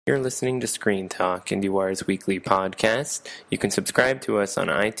You're listening to Screen Talk, IndieWire's weekly podcast. You can subscribe to us on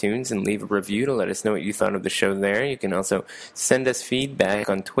iTunes and leave a review to let us know what you thought of the show there. You can also send us feedback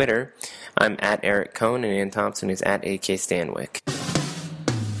on Twitter. I'm at Eric Cohn, and Ann Thompson is at AK Stanwyck.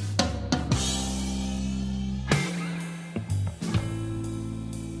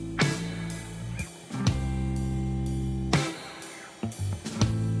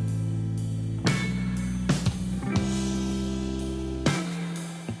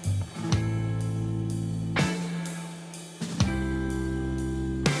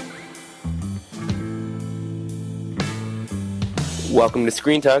 Welcome to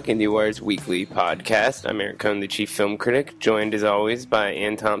Screen Talk, IndieWire's weekly podcast. I'm Eric Cohn, the chief film critic, joined as always by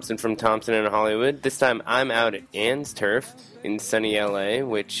Ann Thompson from Thompson in Hollywood. This time I'm out at Ann's turf in sunny LA,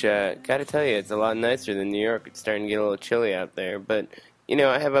 which, gotta tell you, it's a lot nicer than New York. It's starting to get a little chilly out there, but, you know,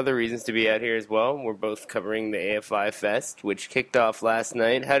 I have other reasons to be out here as well. We're both covering the AFI Fest, which kicked off last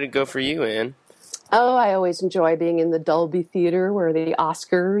night. How did it go for you, Ann? Oh, I always enjoy being in the Dolby Theater where the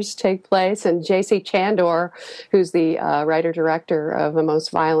Oscars take place. And J.C. Chandor, who's the writer-director of A Most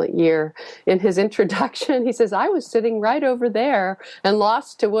Violent Year, in his introduction, he says, I was sitting right over there and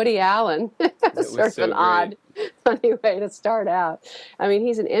lost to Woody Allen. Sort of an odd, funny way to start out. I mean,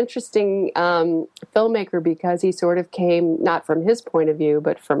 he's an interesting filmmaker because he sort of came, not from his point of view,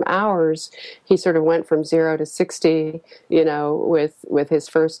 but from ours. He sort of went from 0 to 60, you know, with his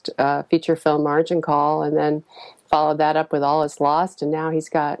first feature film, Margin Call, and then followed that up with All Is Lost, and now he's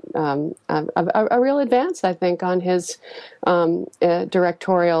got a real advance, I think, on his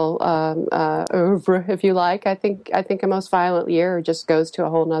directorial oeuvre, if you like. I think A Most Violent Year just goes to a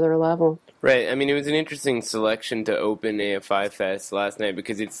whole nother level. Right. I mean, it was an interesting selection to open AFI Fest last night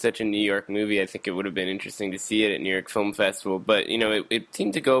because it's such a New York movie. I think it would have been interesting to see it at New York Film Festival. But, you know, it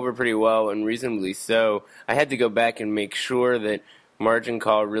seemed to go over pretty well, and reasonably so. I had to go back and make sure that Margin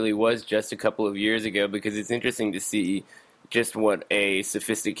Call really was just a couple of years ago because it's interesting to see just what a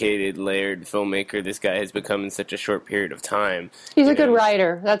sophisticated, layered filmmaker this guy has become in such a short period of time. He's a good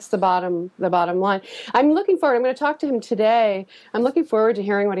writer. That's the bottom line. I'm looking forward. I'm going to talk to him today. I'm looking forward to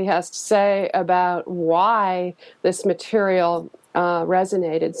hearing what he has to say about why this material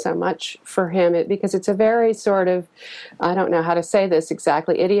resonated so much for him, because it's a very sort of, I don't know how to say this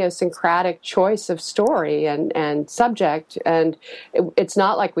exactly, idiosyncratic choice of story and subject, and it's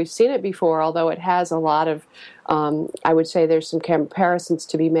not like we've seen it before, although it has a lot of, I would say there's some comparisons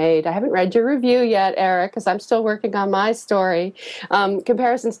to be made. I haven't read your review yet, Eric, because I'm still working on my story.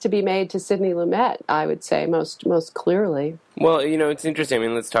 Comparisons to be made to Sidney Lumet, I would say, most clearly. Well, you know, it's interesting. I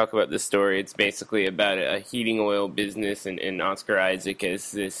mean, let's talk about this story. It's basically about a heating oil business and Oscar Isaac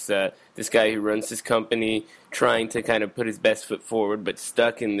as this guy who runs this company trying to kind of put his best foot forward, but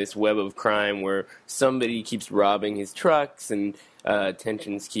stuck in this web of crime where somebody keeps robbing his trucks and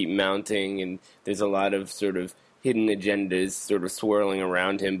tensions keep mounting, and there's a lot of sort of hidden agendas sort of swirling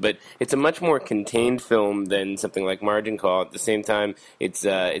around him. But it's a much more contained film than something like Margin Call. At the same time, it's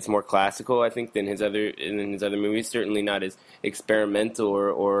more classical, I think, than his other movies. Certainly not as experimental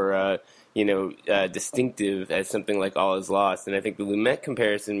or distinctive as something like All Is Lost. And I think the Lumet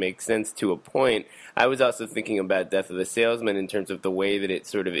comparison makes sense to a point. I was also thinking about Death of a Salesman in terms of the way that it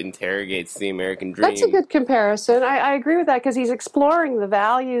sort of interrogates the American dream. That's a good comparison. I agree with that because he's exploring the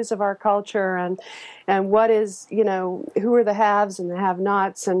values of our culture and what is, you know, who are the haves and the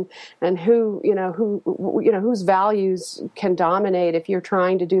have-nots, and whose values can dominate if you're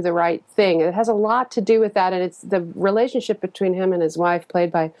trying to do the right thing. It has a lot to do with that, and it's the relationship between him and his wife,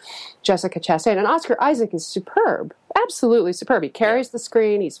 played by Jessica Chastain. And Oscar Isaac is superb. Absolutely superb. He carries the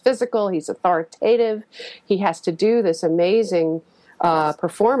screen. He's physical. He's authoritative. He has to do this amazing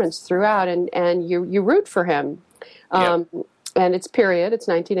performance throughout, and you root for him. And it's period. It's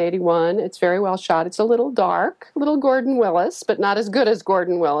 1981. It's very well shot. It's a little dark, a little Gordon Willis, but not as good as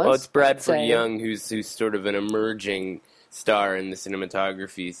Gordon Willis. Well, it's Bradford Young, who's sort of an emerging star in the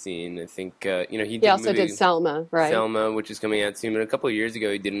cinematography scene. I think, he also did Selma, right? Selma, which is coming out soon. But a couple of years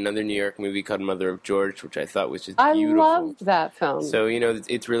ago, he did another New York movie called Mother of George, which I thought was just beautiful. I loved that film. So, you know,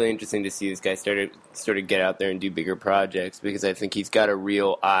 it's really interesting to see this guy sort of get out there and do bigger projects, because I think he's got a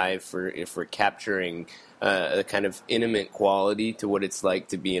real eye for capturing a kind of intimate quality to what it's like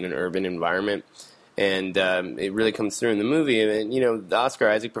to be in an urban environment. And it really comes through in the movie. And, you know, the Oscar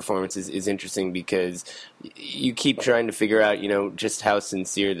Isaac performance is interesting because you keep trying to figure out, you know, just how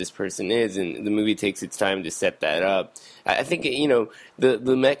sincere this person is, and the movie takes its time to set that up. I think, you know, the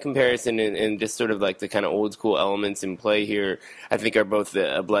Met comparison and just sort of like the kind of old school elements in play here, I think are both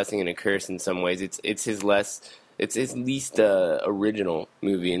a blessing and a curse in some ways. It's his less it's his least original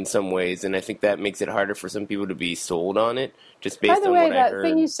movie in some ways, and I think that makes it harder for some people to be sold on it, just By based the on way, what I that heard.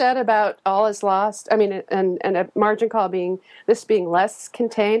 thing you said about all is lost, I mean, and a margin call being less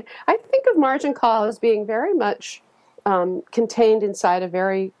contained, I think of margin call as being very much contained inside a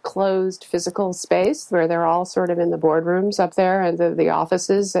very closed physical space where they're all sort of in the boardrooms up there and the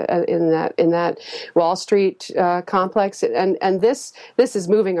offices in that Wall Street complex. And this is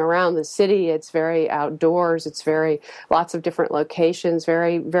moving around the city. It's very outdoors. It's very lots of different locations.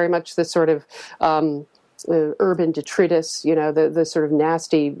 Very very much the sort of urban detritus, the sort of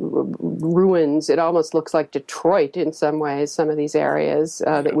nasty ruins. It almost looks like Detroit in some ways, some of these areas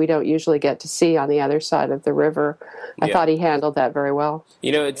that we don't usually get to see on the other side of the river. I thought he handled that very well.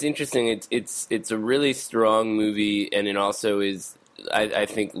 It's interesting. It's a really strong movie, and it also is, I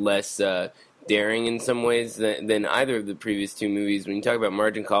think, less daring in some ways than either of the previous two movies. When you talk about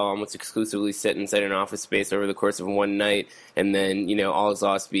Margin Call, almost exclusively set inside an office space over the course of one night, and then, All Is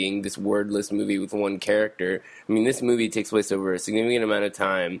Lost being this wordless movie with one character. I mean, this movie takes place over a significant amount of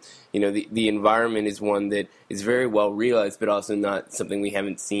time. The environment is one that is very well realized, but also not something we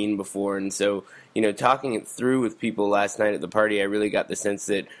haven't seen before. And so, talking it through with people last night at the party, I really got the sense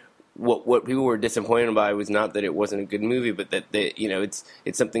that what people were disappointed by was not that it wasn't a good movie, but that it's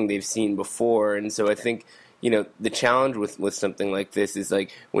something they've seen before. And so I think the challenge with something like this is,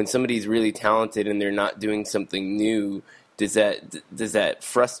 like, when somebody's really talented and they're not doing something new, does that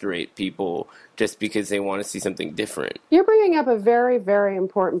frustrate people just because they want to see something different? You're bringing up a very, very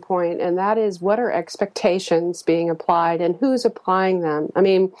important point, and that is, what are expectations being applied and who's applying them? I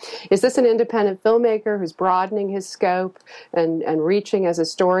mean, is this an independent filmmaker who's broadening his scope and reaching as a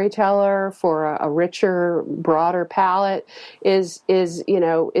storyteller for a richer, broader palette? Is this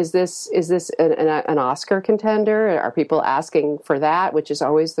an Oscar contender? Are people asking for that, which is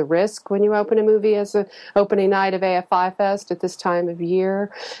always the risk when you open a movie as an opening night of AFI Fest at this time of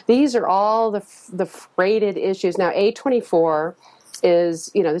year? These are all the freighted issues. Now, A24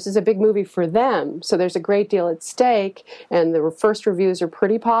 is, this is a big movie for them, so there's a great deal at stake, and the first reviews are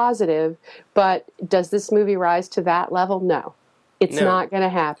pretty positive, but does this movie rise to that level? No. It's not going to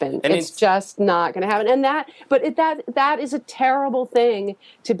happen. And it's just not going to happen. And that is a terrible thing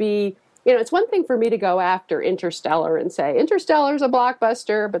to be. It's one thing for me to go after Interstellar and say, Interstellar's a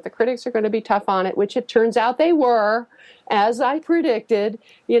blockbuster, but the critics are going to be tough on it, which it turns out they were, as I predicted.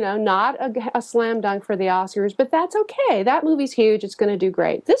 Not a slam dunk for the Oscars, but that's okay. That movie's huge. It's going to do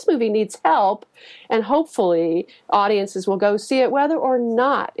great. This movie needs help, and hopefully audiences will go see it whether or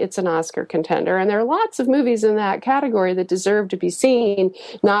not it's an Oscar contender. And there are lots of movies in that category that deserve to be seen,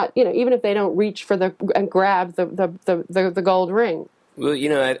 not, even if they don't reach for and grab the gold ring. Well,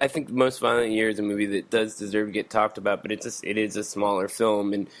 I think The Most Violent Year is a movie that does deserve to get talked about, but it is a smaller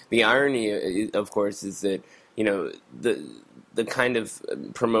film, and the irony, of course, is that the kind of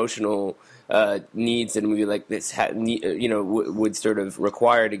promotional needs that a movie like this would sort of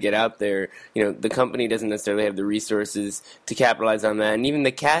require to get out there. The company doesn't necessarily have the resources to capitalize on that, and even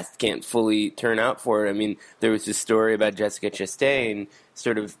the cast can't fully turn out for it. I mean, there was this story about Jessica Chastain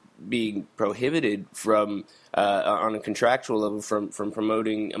sort of being prohibited from on a contractual level from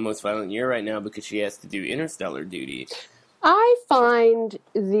promoting A Most Violent Year right now because she has to do Interstellar duty. I find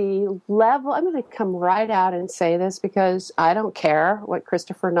the level, I'm going to come right out and say this because I don't care what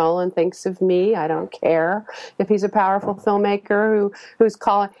Christopher Nolan thinks of me. I don't care if he's a powerful filmmaker who's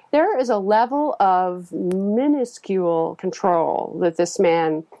calling. There is a level of minuscule control that this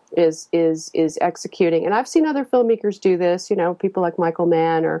man is executing. And I've seen other filmmakers do this, people like Michael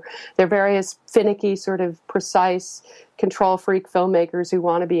Mann, or they're various finicky, sort of precise, control freak filmmakers who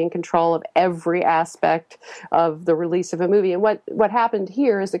want to be in control of every aspect of the release of a movie. And what happened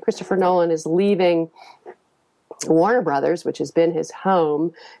here is that Christopher Nolan is leaving Warner Brothers, which has been his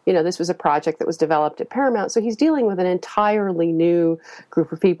home. This was a project that was developed at Paramount, so he's dealing with an entirely new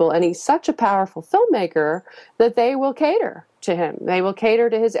group of people, and he's such a powerful filmmaker that they will cater to him. They will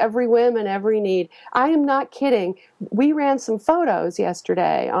cater to his every whim and every need. I am not kidding. We ran some photos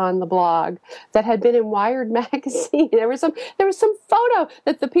yesterday on the blog that had been in Wired magazine. There was some photo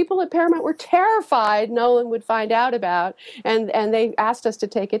that the people at Paramount were terrified Nolan would find out about, and they asked us to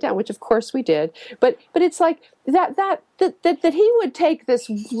take it down, which of course we did. But it's like that he would take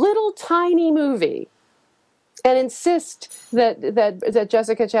this little tiny movie and insist that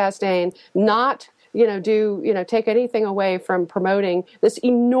Jessica Chastain not take anything away from promoting this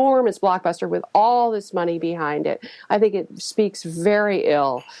enormous blockbuster with all this money behind it. I think it speaks very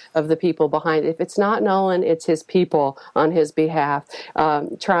ill of the people behind it. If it's not Nolan, it's his people on his behalf,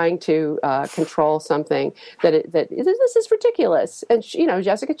 trying to control something that this is ridiculous. And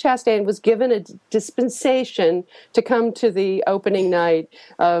Jessica Chastain was given a dispensation to come to the opening night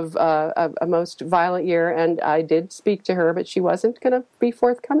of A Most Violent Year, and I did speak to her, but she wasn't going to be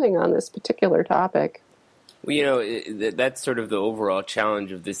forthcoming on this particular topic. Well, that's sort of the overall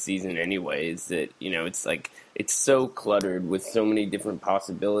challenge of this season anyway, is that, it's like, it's so cluttered with so many different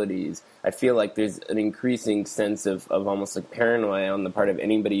possibilities. I feel like there's an increasing sense of almost like paranoia on the part of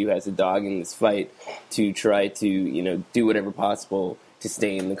anybody who has a dog in this fight to try to, do whatever possible to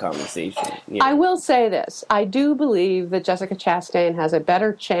stay in the conversation. I will say this. I do believe that Jessica Chastain has a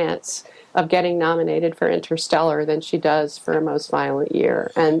better chance of getting nominated for Interstellar than she does for A Most Violent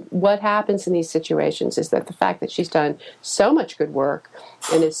Year. And what happens in these situations is that the fact that she's done so much good work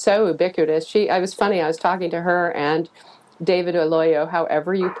and is so ubiquitous. I was talking to her and David Oloyo,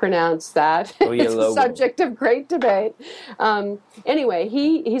 however you pronounce that. It's a subject of great debate. Anyway,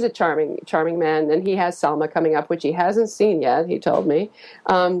 he's a charming man, and he has Selma coming up, which he hasn't seen yet, he told me.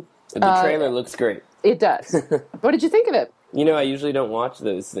 The trailer looks great. It does. What did you think of it? I usually don't watch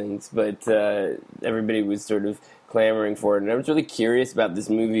those things, but everybody was sort of clamoring for it. And I was really curious about this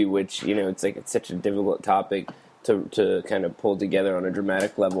movie, which, it's such a difficult topic to kind of pull together on a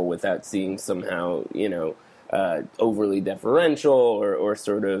dramatic level without seeing somehow, overly deferential or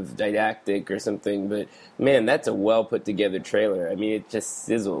sort of didactic or something. But, man, that's a well put together trailer. I mean, it just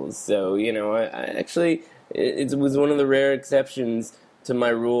sizzles. So, it was one of the rare exceptions to my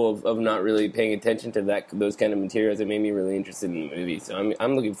rule of not really paying attention to those kind of materials. It made me really interested in the movie. So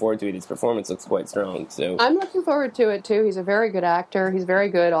I'm looking forward to it. His performance looks quite strong. So I'm looking forward to it too. He's a very good actor. He's very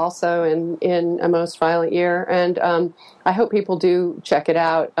good also in A Most Violent Year, and I hope people do check it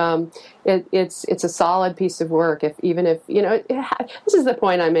out. It's a solid piece of work. This is the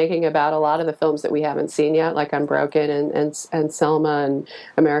point I'm making about a lot of the films that we haven't seen yet, like Unbroken and Selma and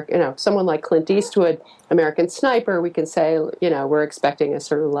America. Someone like Clint Eastwood, American Sniper, we can say, we're expecting a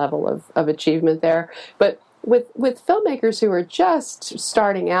certain level of achievement there. But with filmmakers who are just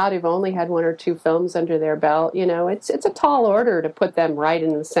starting out, who've only had one or two films under their belt, it's a tall order to put them right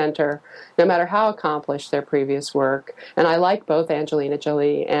in the center, no matter how accomplished their previous work. And I like both Angelina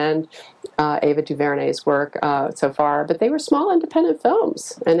Jolie and Ava DuVernay's work so far, but they were small independent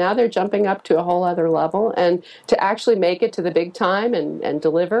films, and now they're jumping up to a whole other level. And to actually make it to the big time and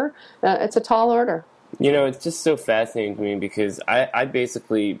deliver, it's a tall order. It's just so fascinating to me because I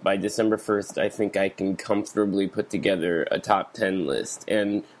basically, by December 1st, I think I can comfortably put together a top 10 list.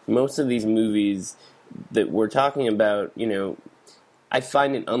 And most of these movies that we're talking about, I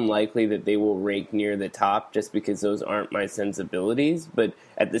find it unlikely that they will rank near the top just because those aren't my sensibilities. But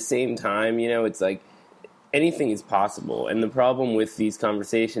at the same time, it's like anything is possible. And the problem with these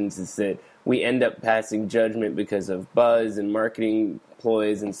conversations is that we end up passing judgment because of buzz and marketing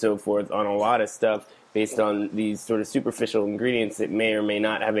ploys and so forth on a lot of stuff based on these sort of superficial ingredients that may or may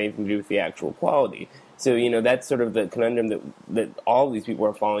not have anything to do with the actual quality. So, that's sort of the conundrum that all these people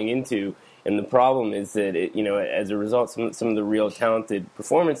are falling into. And the problem is that, as a result, some of the real talented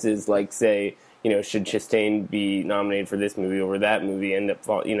performances, like, say, should Chastain be nominated for this movie over that movie, end up,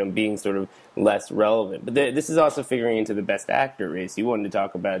 being sort of less relevant. But this is also figuring into the Best Actor race. You wanted to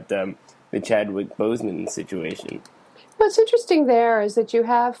talk about the Chadwick Boseman situation. What's interesting there is that you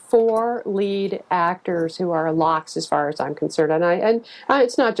have 4 lead actors who are locks as far as I'm concerned. And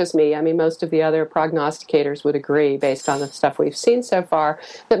it's not just me. I mean, most of the other prognosticators would agree, based on the stuff we've seen so far,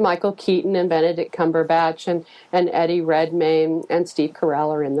 that Michael Keaton and Benedict Cumberbatch and Eddie Redmayne and Steve Carell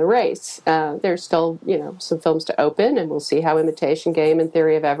are in the race. There's still, some films to open, and we'll see how Imitation Game and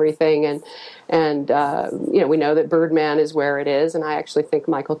Theory of Everything and we know that Birdman is where it is, and I actually think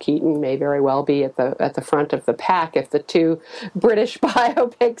Michael Keaton may very well be at the front of the pack if the two British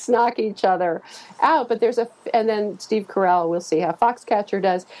biopics knock each other out. But and then Steve Carell, we'll see how Foxcatcher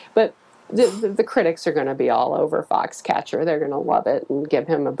does. But the critics are going to be all over Foxcatcher. They're going to love it and give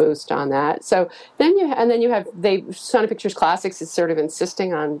him a boost on that. So then you have Sony Pictures Classics is sort of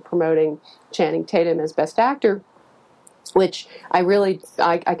insisting on promoting Channing Tatum as Best Actor, which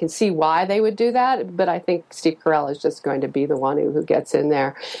I can see why they would do that, but I think Steve Carell is just going to be the one who gets in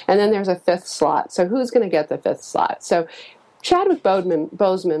there. And then there's a 5th slot. So who's going to get the 5th slot? So Chadwick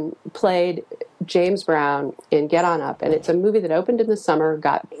Boseman played James Brown in Get On Up, and it's a movie that opened in the summer,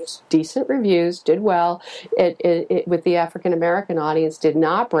 got decent reviews, did well. It with the African American audience, did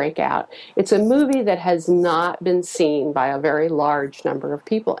not break out. It's a movie that has not been seen by a very large number of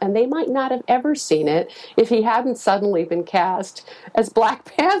people, and they might not have ever seen it if he hadn't suddenly been cast as Black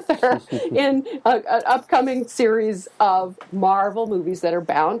Panther in an upcoming series of Marvel movies that are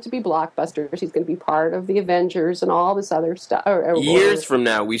bound to be blockbusters. He's going to be part of the Avengers and all this other stuff. Years from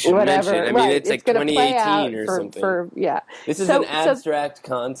now, we should mention. I mean, it's like 2018 or something. This is an abstract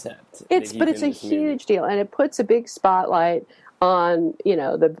concept. But it's a huge deal, and it puts a big spotlight on, you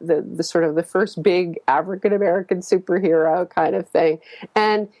know, the sort of the first big African American superhero kind of thing.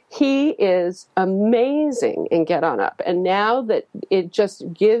 And he is amazing in Get On Up. And now that it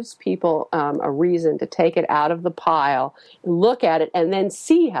just gives people a reason to take it out of the pile, look at it, and then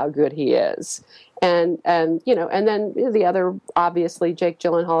see how good he is. And you know, and then the other, obviously, Jake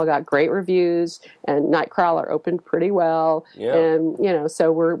Gyllenhaal got great reviews, and Nightcrawler opened pretty well. Yeah. And you know,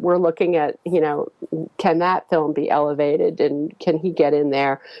 so we're looking at, you know, can that film be elevated, and can he get in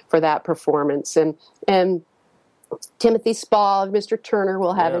there for that performance? And Timothy Spall, Mr. Turner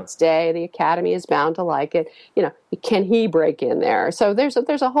will have its day. The Academy is bound to like it. You know, can he break in there? So there's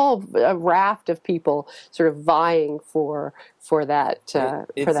a whole raft of people sort of vying for that it's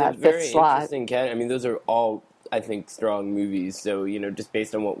that a very fifth slot. Interesting category. I mean, those are all, I think, strong movies. So, you know, just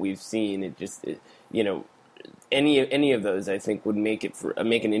based on what we've seen, you know, any of those, I think, would make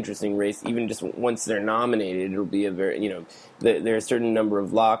an interesting race. Even just once they're nominated, it'll be a very, you know, there are a certain number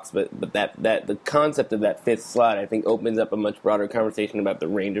of locks, but that the concept of that fifth slot, I think, opens up a much broader conversation about the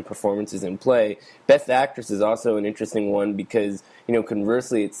range of performances in play. Best Actress is also an interesting one because, you know,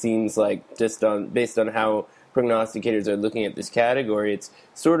 conversely, it seems like based on how prognosticators are looking at this category, it's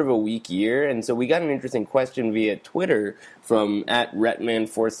sort of a weak year. And so we got an interesting question via Twitter from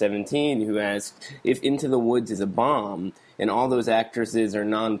 @Retman417, who asked, if Into the Woods is a bomb and all those actresses are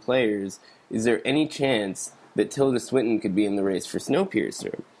non-players, is there any chance that Tilda Swinton could be in the race for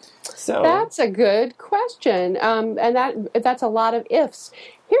Snowpiercer? So that's a good question, and that's a lot of ifs.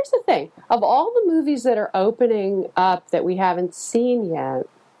 Here's the thing: of all the movies that are opening up that we haven't seen yet.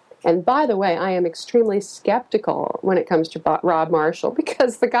 And by the way, I am extremely skeptical when it comes to Rob Marshall,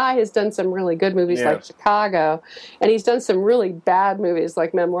 because the guy has done some really good movies like Chicago, and he's done some really bad movies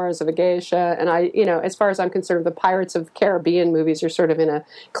like Memoirs of a Geisha. And you know, as far as I'm concerned, the Pirates of the Caribbean movies are sort of in a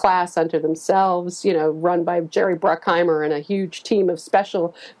class unto themselves, you know, run by Jerry Bruckheimer and a huge team of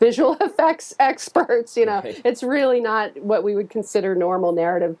special visual effects experts. You know, it's really not what we would consider normal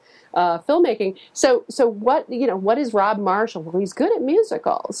narrative filmmaking. So what is Rob Marshall? Well, he's good at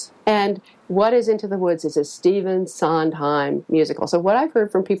musicals. And what is Into the Woods is a Stephen Sondheim musical. So what I've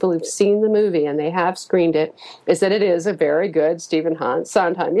heard from people who've seen the movie and they have screened it is that it is a very good Stephen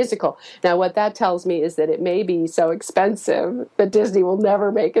Sondheim musical. Now, what that tells me is that it may be so expensive that Disney will never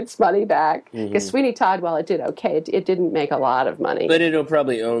make its money back. Because Sweeney Todd, while it did okay, it didn't make a lot of money. But it'll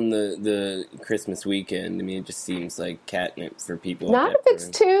probably own the Christmas weekend. I mean, it just seems like catnip for people. Not if it's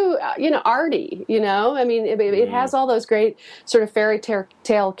too, arty, you know? I mean, it has all those great sort of fairy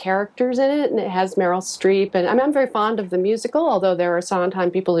tale characters in it, and it has Meryl Streep, and I'm very fond of the musical, although there are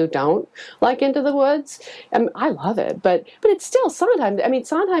Sondheim people who don't like Into the Woods. I love it, but it's still Sondheim. I mean,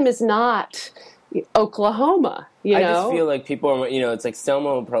 Sondheim is not Oklahoma, you know? I just feel like people are, it's like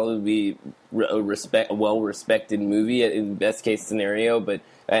Selma will probably be a well-respected movie in the best case scenario, but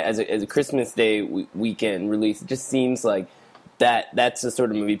as a Christmas Day weekend release, it just seems like that's the sort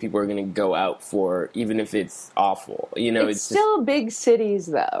of movie people are going to go out for, even if it's awful. It's still just big cities,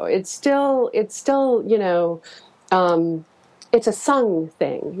 though. It's still it's a sung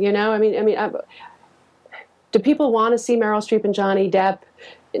thing. I mean, do people want to see Meryl Streep and Johnny Depp,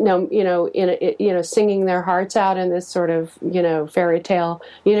 singing their hearts out in this sort of, fairy tale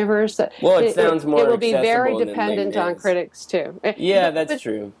universe? Well, it sounds more. It will be very dependent on critics too. Yeah, that's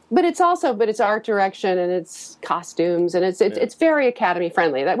true. But it's art direction and it's costumes and it's very Academy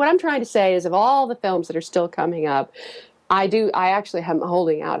friendly. What I'm trying to say is, of all the films that are still coming up, I actually am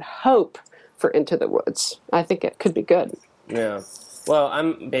holding out hope for Into the Woods. I think it could be good. Yeah. Well,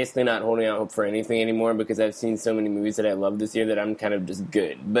 I'm basically not holding out hope for anything anymore because I've seen so many movies that I love this year that I'm kind of just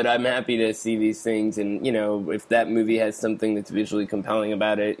good. But I'm happy to see these things, and, if that movie has something that's visually compelling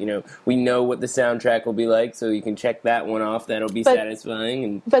about it, we know what the soundtrack will be like, so you can check that one off. That'll be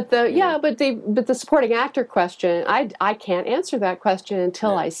satisfying. But the supporting actor question, I can't answer that question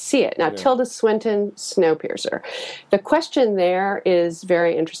until I see it. Now, Tilda Swinton, Snowpiercer. The question there is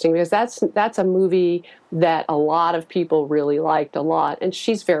very interesting because that's a movie that a lot of people really liked a lot, and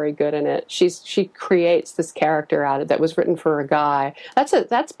she's very good in it. She creates this character out of that was written for a guy.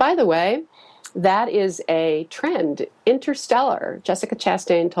 That's by the way, that is a trend. Interstellar. Jessica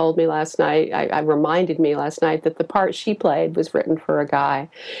Chastain told me last night, I reminded me last night that the part she played was written for a guy.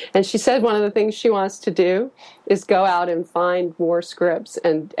 And she said one of the things she wants to do is go out and find more scripts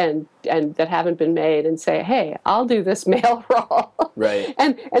and that haven't been made and say, hey, I'll do this male role. Right.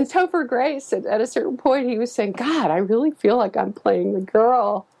 And Topher Grace, at a certain point, he was saying, God, I really feel like I'm playing the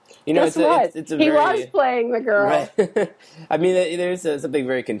girl. You know, Guess what? it's a he very, was playing the girl. Right. I mean, there's something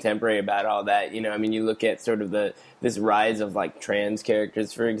very contemporary about all that. You know, I mean, you look at sort of this rise of like trans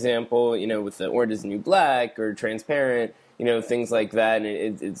characters, for example. You know, with the Orange Is the New Black or Transparent. You know, things like that,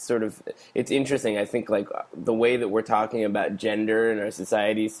 and it's sort of, it's interesting. I think like the way that we're talking about gender in our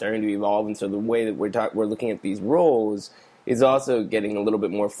society is starting to evolve, and so the way that we're looking at these roles is also getting a little bit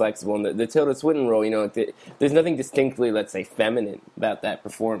more flexible. And the Tilda Swinton role, you know, there's nothing distinctly, let's say, feminine about that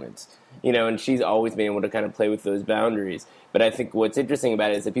performance. You know, and she's always been able to kind of play with those boundaries. But I think what's interesting about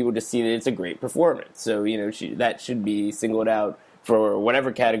it is that people just see that it's a great performance. So, you know, that should be singled out for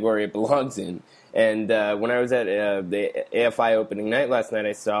whatever category it belongs in. And when I was at the AFI opening night last night,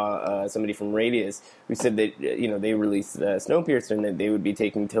 I saw somebody from Radius who said that, you know, they released Snowpiercer and that they would be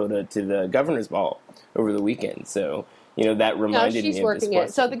taking Tilda to the Governor's Ball over the weekend. So, you know, that reminded me of this question.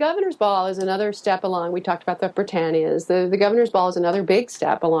 So the Governor's Ball is another step along. We talked about the Britannias. The Governor's Ball is another big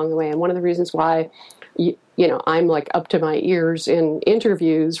step along the way. And one of the reasons why, you know, I'm like up to my ears in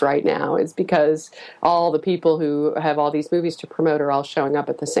interviews right now is because all the people who have all these movies to promote are all showing up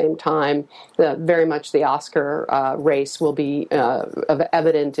at the same time. Very much the Oscar race will be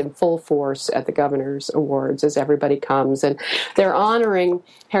evident in full force at the Governor's Awards as everybody comes. And they're honoring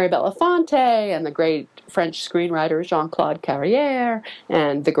Harry Belafonte and the great French screenwriter Jean-Claude Carrière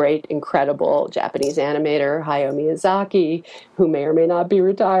and the great, incredible Japanese animator Hayao Miyazaki, who may or may not be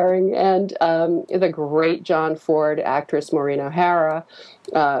retiring, and the great John Ford actress Maureen O'Hara,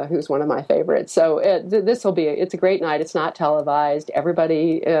 who's one of my favorites. So it's a great night. It's not televised.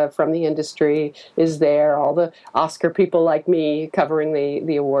 Everybody from the industry is there. All the Oscar people like me covering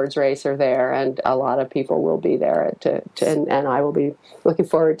the awards race are there, and a lot of people will be there and I will be looking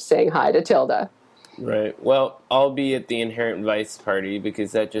forward to saying hi to Tilda. Right. Well, I'll be at the Inherent Vice party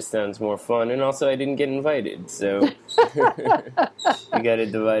because that just sounds more fun. And also, I didn't get invited. So you got to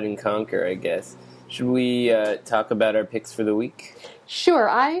divide and conquer, I guess. Should we talk about our picks for the week? Sure.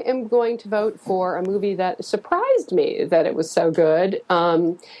 I am going to vote for a movie that surprised me that it was so good.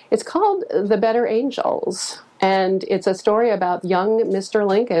 It's called The Better Angels. And it's a story about young Mr.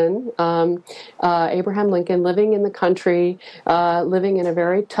 Lincoln, Abraham Lincoln, living in the country, living in a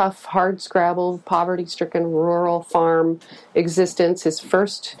very tough, hard-scrabbled, poverty-stricken rural farm existence. His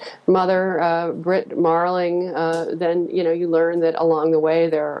first mother, Britt Marling, then, you know, you learn that along the way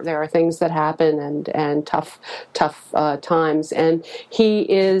there are things that happen and tough times. And he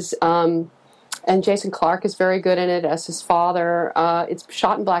is... and Jason Clarke is very good in it as his father. It's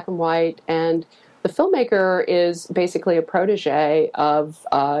shot in black and white, and the filmmaker is basically a protege of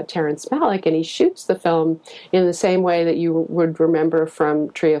Terrence Malick, and he shoots the film in the same way that you would remember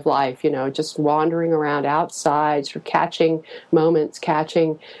from Tree of Life, you know, just wandering around outside, sort of catching moments,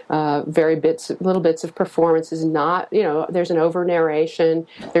 catching little bits of performances. Not, you know, there's an over-narration,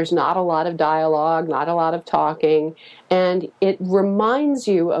 there's not a lot of dialogue, not a lot of talking, and it reminds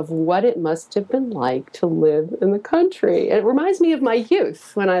you of what it must have been like to live in the country. It reminds me of my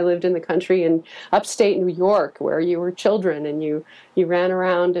youth when I lived in the country in upstate New York, where you were children and you ran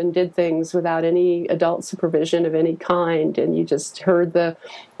around and did things without any adult supervision of any kind, and you just heard the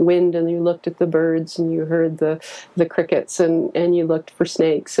wind and you looked at the birds and you heard the crickets and you looked for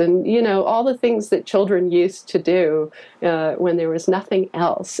snakes and, you know, all the things that children used to do when there was nothing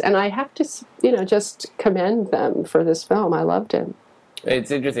else. And I have to, you know, just commend them for this film. I loved it.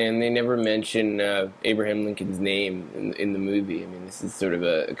 It's interesting, and they never mention Abraham Lincoln's name in the movie. I mean, this is sort of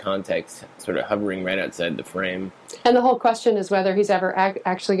a context sort of hovering right outside the frame. And the whole question is whether he's ever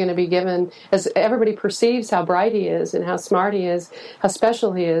actually going to be given, as everybody perceives how bright he is and how smart he is, how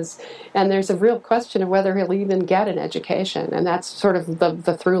special he is, and there's a real question of whether he'll even get an education. And that's sort of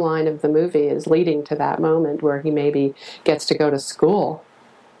the through line of the movie, is leading to that moment where he maybe gets to go to school.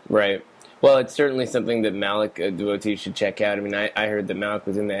 Right. Well, it's certainly something that Malick devotees should check out. I mean, I heard that Malick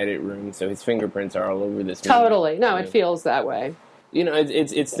was in the edit room, so his fingerprints are all over this movie. Totally. No, it feels that way. You know,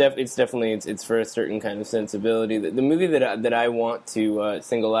 it's definitely for a certain kind of sensibility. The movie that I want to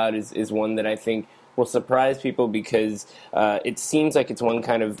single out is one that I think will surprise people because it seems like it's one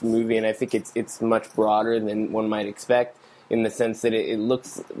kind of movie, and I think it's much broader than one might expect, in the sense that it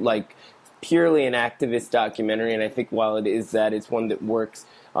looks like purely an activist documentary, and I think while it is that, it's one that works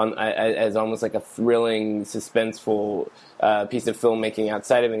as almost like a thrilling, suspenseful piece of filmmaking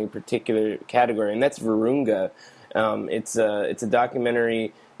outside of any particular category, and that's Virunga. It's a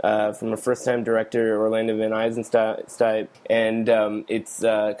documentary from a first-time director, Orlando Van Eisenstadt, and it's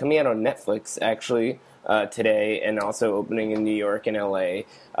coming out on Netflix, actually, today, and also opening in New York and LA.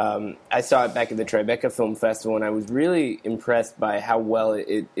 I saw it back at the Tribeca Film Festival, and I was really impressed by how well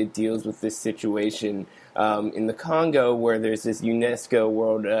it deals with this situation in the Congo, where there's this UNESCO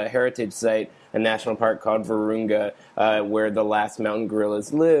World Heritage Site, a national park called Virunga, where the last mountain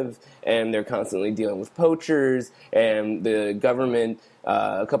gorillas live, and they're constantly dealing with poachers, and the government,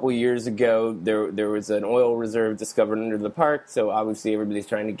 a couple of years ago, there was an oil reserve discovered under the park, so obviously everybody's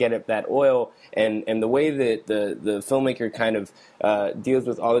trying to get at that oil, and the way that the filmmaker kind of deals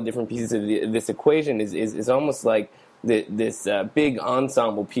with all the different pieces of this equation is almost like this big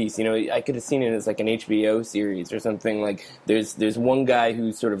ensemble piece. You know, I could have seen it as like an HBO series or something. Like there's one guy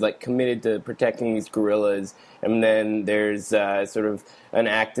who's sort of like committed to protecting these gorillas, and then there's sort of an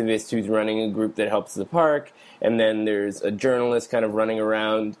activist who's running a group that helps the park, and then there's a journalist kind of running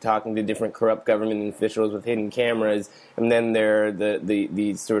around talking to different corrupt government officials with hidden cameras, and then there are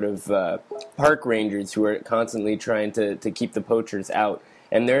these sort of park rangers who are constantly trying to keep the poachers out.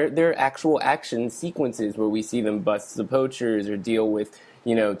 And they're actual action sequences where we see them bust the poachers or deal with,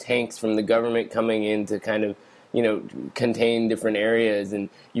 you know, tanks from the government coming in to kind of, you know, contain different areas. And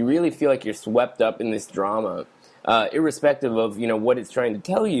you really feel like you're swept up in this drama, irrespective of, you know, what it's trying to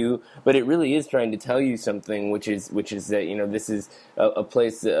tell you. But it really is trying to tell you something, which is that, you know, this is a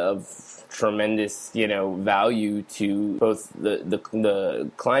place of tremendous, you know, value to both the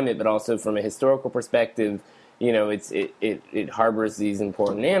climate, but also from a historical perspective. You know, it harbors these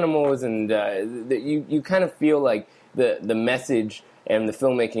important animals, and you kind of feel like the message and the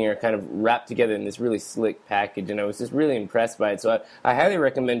filmmaking are kind of wrapped together in this really slick package, and I was just really impressed by it. So I highly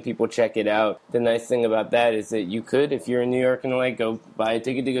recommend people check it out. The nice thing about that is that you could, if you're in New York and LA, go buy a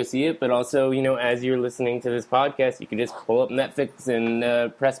ticket to go see it, but also, you know, as you're listening to this podcast, you could just pull up Netflix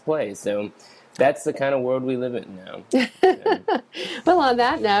and press play. So that's the kind of world we live in now. So. Well, on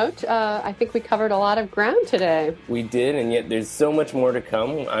that note, I think we covered a lot of ground today. We did, and yet there's so much more to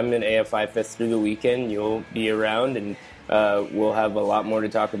come. I'm at AFI Fest through the weekend. You'll be around, and we'll have a lot more to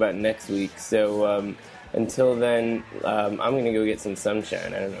talk about next week. So until then, I'm going to go get some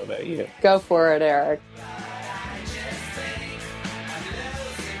sunshine. I don't know about you. Go for it, Eric.